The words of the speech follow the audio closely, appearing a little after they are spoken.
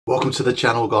Welcome to the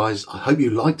channel, guys. I hope you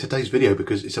liked today's video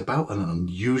because it's about an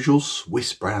unusual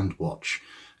Swiss brand watch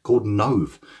called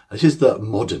NOVE. This is the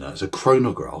Modena. It's a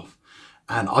chronograph,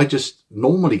 and I just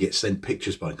normally get sent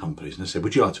pictures by companies and they say,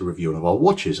 would you like to review one of our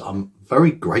watches? I'm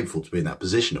very grateful to be in that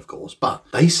position, of course, but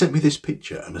they sent me this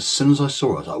picture and as soon as I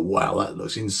saw it, I was like, wow, that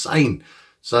looks insane.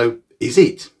 So is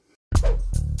it?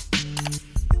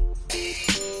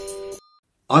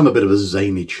 I'm a bit of a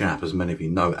zany chap, as many of you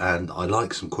know, and I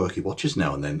like some quirky watches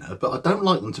now and then, but I don't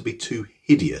like them to be too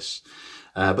hideous.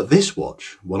 But this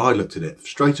watch, when I looked at it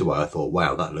straight away, I thought,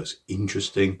 wow, that looks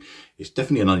interesting. It's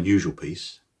definitely an unusual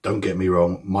piece. Don't get me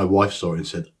wrong. My wife saw it and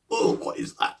said, oh, what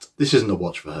is that? This isn't a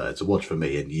watch for her. It's a watch for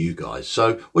me and you guys.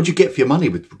 So what do you get for your money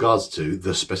with regards to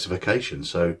the specifications?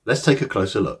 So let's take a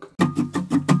closer look.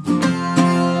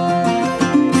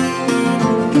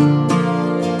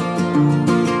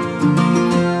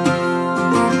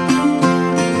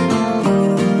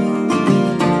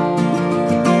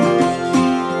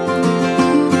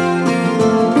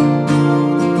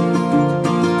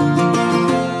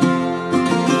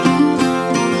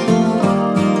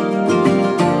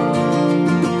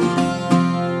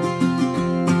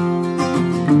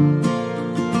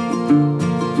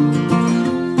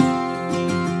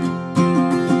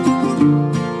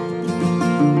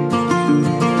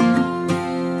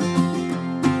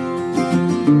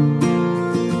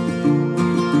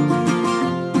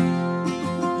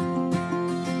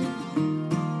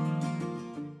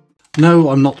 No,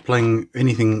 I'm not playing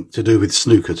anything to do with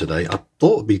snooker today. I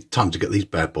thought it'd be time to get these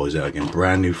bad boys out again.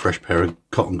 Brand new fresh pair of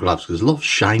cotton gloves. There's a lot of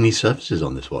shiny surfaces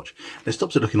on this watch. It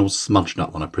stops it looking all smudged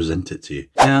up when I present it to you.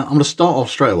 Now, I'm going to start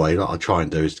off straight away. What I try and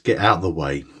do is to get out of the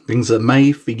way things that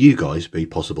may, for you guys, be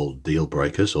possible deal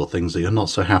breakers or things that you're not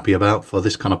so happy about for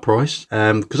this kind of price.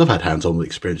 Because I've had hands-on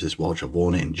experience with this watch. I've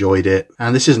worn it, enjoyed it.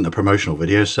 And this isn't a promotional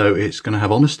video, so it's going to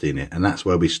have honesty in it. And that's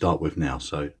where we start with now.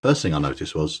 So first thing I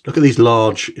noticed was, look at these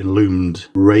large illumined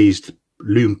raised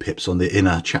lume pips on the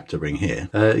inner chapter ring here.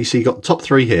 You see, you got the top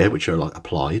three here, which are like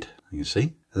applied, you can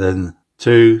see. And then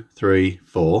 2, 3,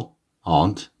 4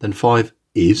 aren't. Then 5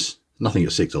 is. Nothing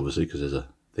at 6, obviously, because there's a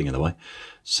thing in the way.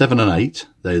 7 and 8,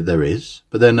 there is.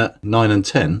 But then at 9 and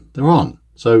 10, there aren't.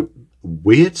 So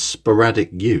weird sporadic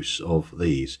use of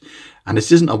these. And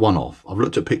this isn't a one-off. I've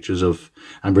looked at pictures of,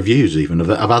 and reviews even, of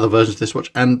other versions of this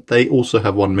watch, and they also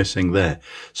have one missing there.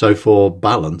 So for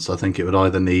balance, I think it would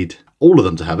either need all of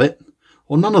them to have it,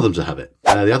 or none of them to have it.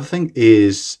 The other thing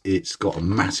is it's got a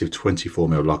massive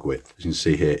 24mm lug width. As you can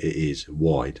see here, it is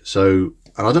wide. So,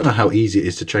 and I don't know how easy it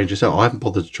is to change this out. I haven't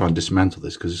bothered to try and dismantle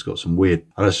this because it's got some weird,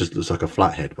 I know it just looks like a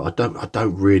flathead, but I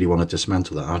don't really want to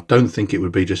dismantle that. I don't think it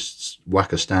would be just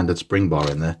whack a standard spring bar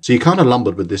in there. So you're kind of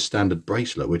lumbered with this standard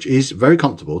bracelet, which is very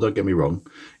comfortable, don't get me wrong.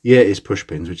 Yeah, it's push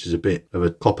pins, which is a bit of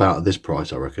a cop out at this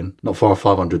price, I reckon. Not for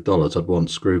 $500, I'd want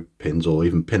screw pins or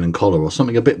even pin and collar or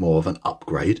something a bit more of an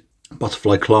upgrade.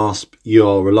 Butterfly clasp,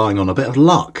 you're relying on a bit of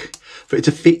luck for it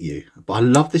to fit you. But I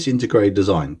love this integrated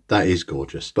design. That is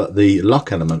gorgeous. But the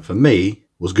luck element for me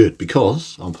was good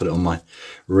because I'll put it on my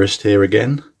wrist here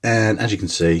again. And as you can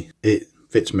see, it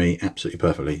fits me absolutely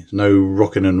perfectly. There's no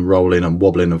rocking and rolling and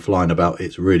wobbling and flying about.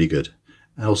 It's really good.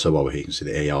 And also while we're here, you can see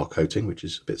the AR coating, which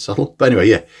is a bit subtle. But anyway,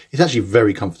 yeah, it's actually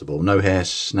very comfortable. No hair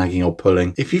snagging or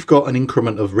pulling. If you've got an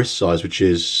increment of wrist size, which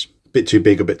is a bit too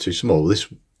big or a bit too small,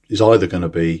 this is either going to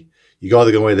be, you're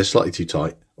either going to wear this slightly too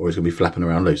tight or it's going to be flapping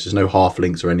around loose. There's no half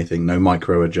links or anything, no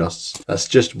micro adjusts. That's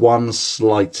just one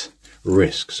slight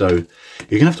risk. So you're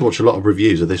going to have to watch a lot of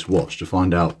reviews of this watch to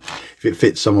find out if it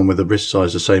fits someone with a wrist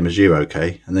size the same as you,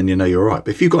 okay? And then you know you're all right.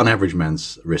 But if you've got an average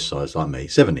man's wrist size like me,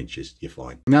 7 inches, you're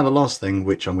fine. Now, the last thing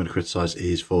which I'm going to criticize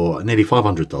is for nearly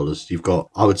 $500, you've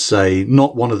got, I would say,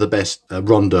 not one of the best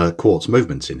Ronda quartz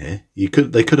movements in here.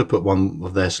 They could have put one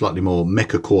of their slightly more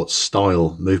mecha quartz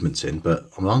style movements in, but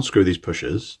I'm going to unscrew these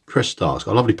pushers. Press start. It's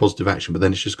got a lovely positive action, but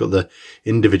then it's just got the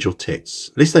individual ticks.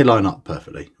 At least they line up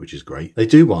perfectly, which is great. They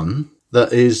do one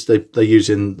that is, they use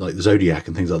in like the Zodiac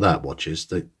and things like that watches.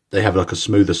 They have like a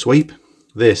smoother sweep.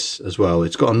 This as well,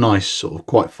 it's got a nice sort of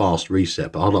quite fast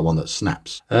reset, but I like one that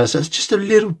snaps. So it's just a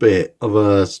little bit of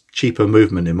a cheaper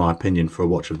movement in my opinion for a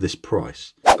watch of this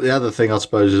price. The other thing I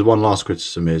suppose is one last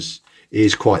criticism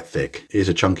is quite thick. It is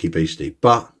a chunky beastie,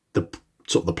 but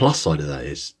sort of the plus side of that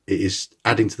is it is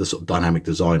adding to the sort of dynamic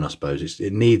design, I suppose.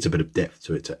 It needs a bit of depth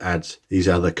to it to add these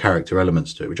other character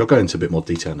elements to it, which I'll go into a bit more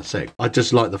detail in a sec. I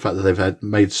just like the fact that they've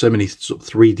made so many sort of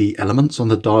 3D elements on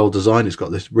the dial design. It's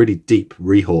got this really deep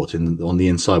rehort on the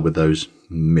inside with those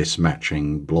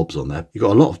mismatching blobs on there. You've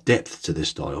got a lot of depth to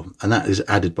this dial, and that is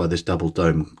added by this double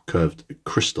dome curved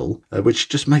crystal, which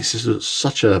just makes this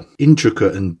such a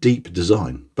intricate and deep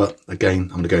design. But again, I'm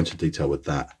going to go into detail with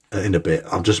that in a bit.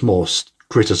 I'm just more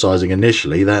criticizing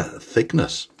initially that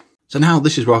thickness. So now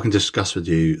this is where I can discuss with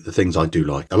you the things I do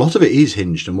like. A lot of it is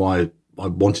hinged on why I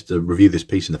wanted to review this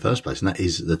piece in the first place, and that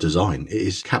is the design. It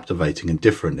is captivating and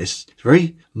different. It's a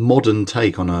very modern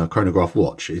take on a chronograph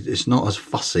watch. It's not as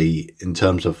fussy in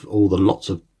terms of all the lots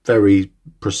of very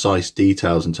precise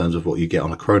details in terms of what you get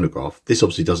on a chronograph. This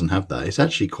obviously doesn't have that. It's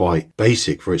actually quite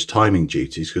basic for its timing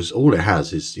duties, because all it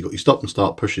has is you've got your stop and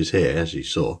start pushes here, as you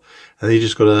saw, and then you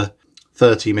just got a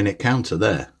 30-minute counter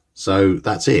there. So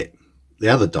that's it. The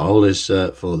other dial is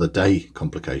for the day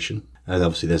complication, and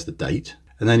obviously there's the date.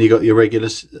 And then you got your regular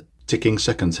ticking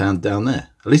seconds hand down there.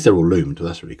 At least they're all loomed, but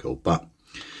that's really cool. But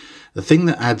the thing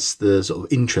that adds the sort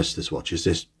of interest to this watch is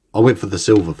this. I went for the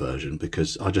silver version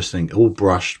because I just think all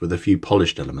brushed with a few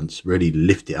polished elements really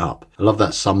lift it up. I love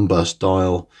that sunburst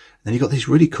dial. And then you've got these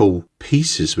really cool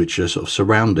pieces which are sort of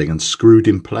surrounding and screwed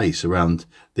in place around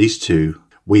these two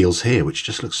wheels here, which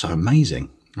just looks so amazing.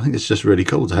 I think it's just really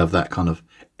cool to have that kind of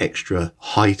extra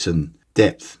height and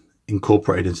depth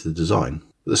incorporated into the design.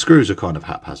 But the screws are kind of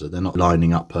haphazard. They're not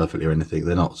lining up perfectly or anything.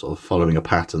 They're not sort of following a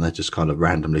pattern. They're just kind of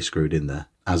randomly screwed in there,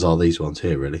 as are these ones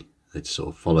here, really. They just sort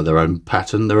of follow their own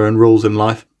pattern, their own rules in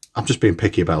life. I'm just being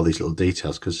picky about all these little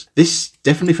details because this,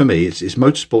 definitely for me, it's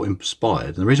motorsport inspired.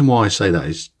 And the reason why I say that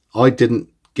is I didn't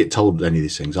get told any of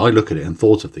these things. I look at it and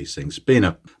thought of these things. Being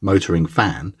a motoring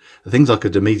fan, the things I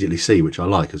could immediately see, which I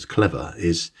like as clever,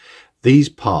 is these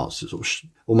parts, sort of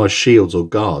almost shields or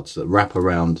guards that wrap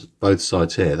around both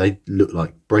sides here. They look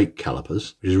like brake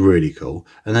calipers, which is really cool.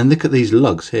 And then look at these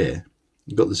lugs here.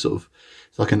 You've got this sort of,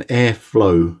 it's like an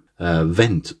airflow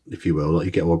vent, if you will, like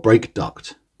you get a brake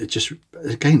duct. It just,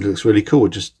 again, looks really cool.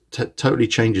 It just totally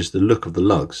changes the look of the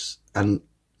lugs and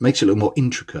makes it look more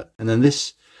intricate. And then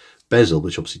this bezel,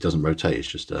 which obviously doesn't rotate, it's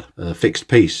just a fixed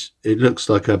piece. It looks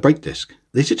like a brake disc.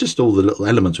 These are just all the little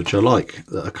elements which I like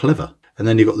that are clever. And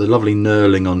then you've got the lovely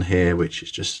knurling on here, which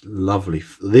is just lovely.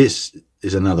 This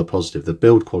is another positive. The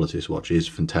build quality of this watch is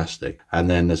fantastic. And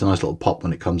then there's a nice little pop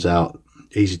when it comes out.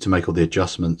 Easy to make all the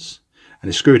adjustments. And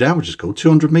it's screwed down, which is cool.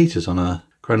 200 meters on a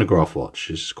chronograph watch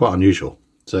is quite unusual.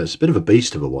 So it's a bit of a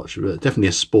beast of a watch. Definitely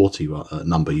a sporty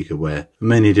number you could wear for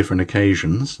many different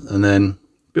occasions. And then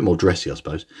a bit more dressy, I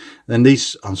suppose. And then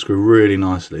these unscrew really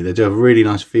nicely. They do have a really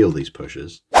nice feel, these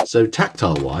pushers. So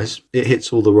tactile-wise, it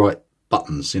hits all the right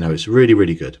buttons. You know, it's really,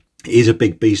 really good. It is a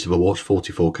big beast of a watch,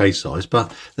 44K size,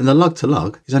 but then the lug to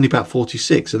lug is only about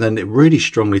 46, and then it really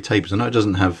strongly tapers. I know it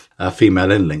doesn't have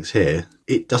female end links here.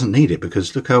 It doesn't need it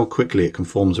because look how quickly it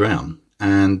conforms around,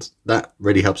 and that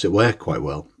really helps it wear quite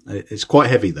well. It's quite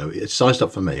heavy though. It's sized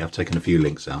up for me. I've taken a few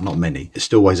links out, not many. It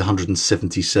still weighs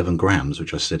 177 grams,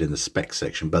 which I said in the spec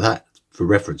section, but that, for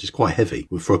reference, is quite heavy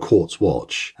for a quartz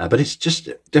watch, but it's just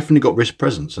definitely got wrist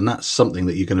presence, and that's something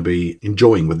that you're going to be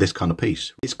enjoying with this kind of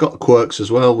piece. It's got quirks as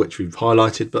well, which we've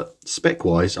highlighted, but spec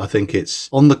wise I think it's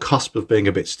on the cusp of being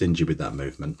a bit stingy with that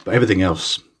movement, but everything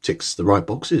else ticks the right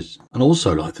boxes. And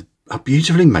also, like, how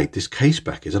beautifully made this case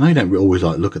back is. I know you don't always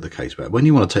like look at the case back. When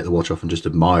you want to take the watch off and just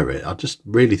admire it, I just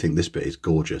really think this bit is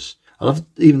gorgeous. I love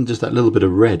even just that little bit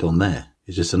of red on there.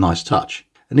 It's just a nice touch.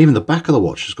 And even the back of the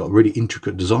watch has got a really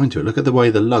intricate design to it. Look at the way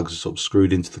the lugs are sort of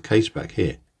screwed into the case back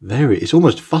here. It's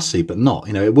almost fussy, but not.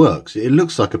 You know, it works. It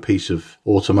looks like a piece of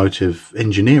automotive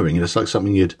engineering. It's like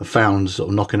something you'd have found sort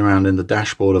of knocking around in the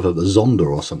dashboard of a Zonda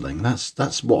or something.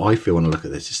 That's what I feel when I look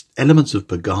at this. It's elements of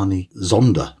Pagani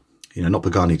Zonda. You know, not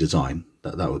Pagani design.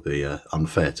 That would be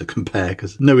unfair to compare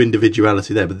because no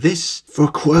individuality there. But this, for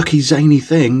a quirky, zany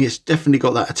thing, it's definitely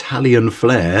got that Italian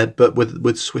flair, but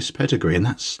with Swiss pedigree. And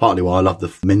that's partly why I love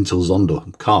the mental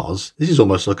Zonda cars. This is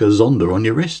almost like a Zonda on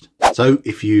your wrist. So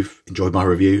if you've enjoyed my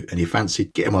review and you fancy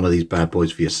getting one of these bad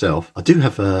boys for yourself, I do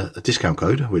have a discount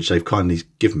code, which they've kindly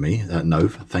given me at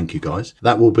NOVE. Thank you, guys.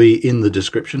 That will be in the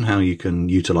description, how you can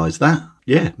utilize that.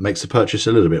 Yeah, makes the purchase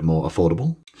a little bit more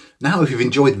affordable. Now, if you've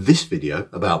enjoyed this video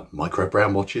about micro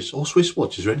brown watches or Swiss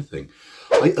watches or anything,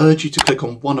 I urge you to click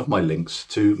on one of my links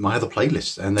to my other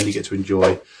playlists, and then you get to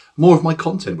enjoy more of my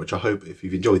content, which I hope, if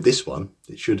you've enjoyed this one,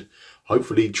 it should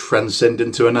hopefully transcend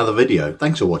into another video.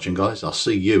 Thanks for watching, guys. I'll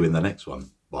see you in the next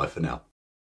one. Bye for now.